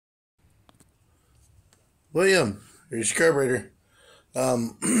William, here's your carburetor.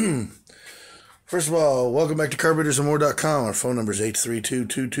 First of all, welcome back to carburetorsandmore.com. Our phone number is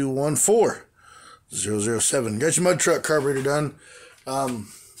 832-2214-007. Got your mud truck carburetor done.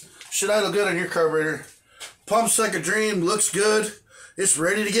 Should idle good on your carburetor. Pumps like a dream, looks good. It's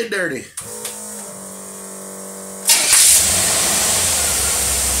ready to get dirty.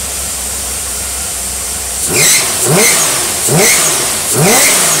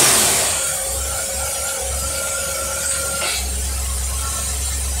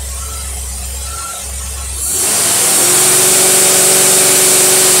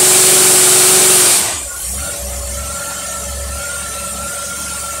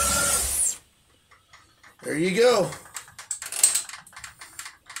 There you go.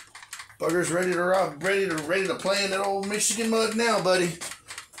 Bugger's ready to rock, ready to play in that old Michigan mud now, buddy.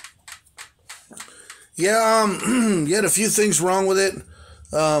 Yeah, you had a few things wrong with it.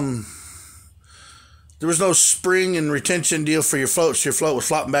 There was no spring and retention deal for your float, so your float was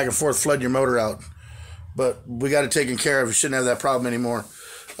flopping back and forth, flooding your motor out. But we got it taken care of. You shouldn't have that problem anymore.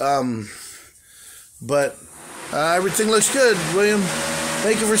 Everything looks good, William.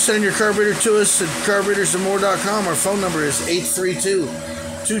 Thank you for sending your carburetor to us at carburetorsandmore.com. Our phone number is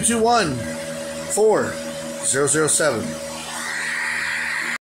 832-221-4007.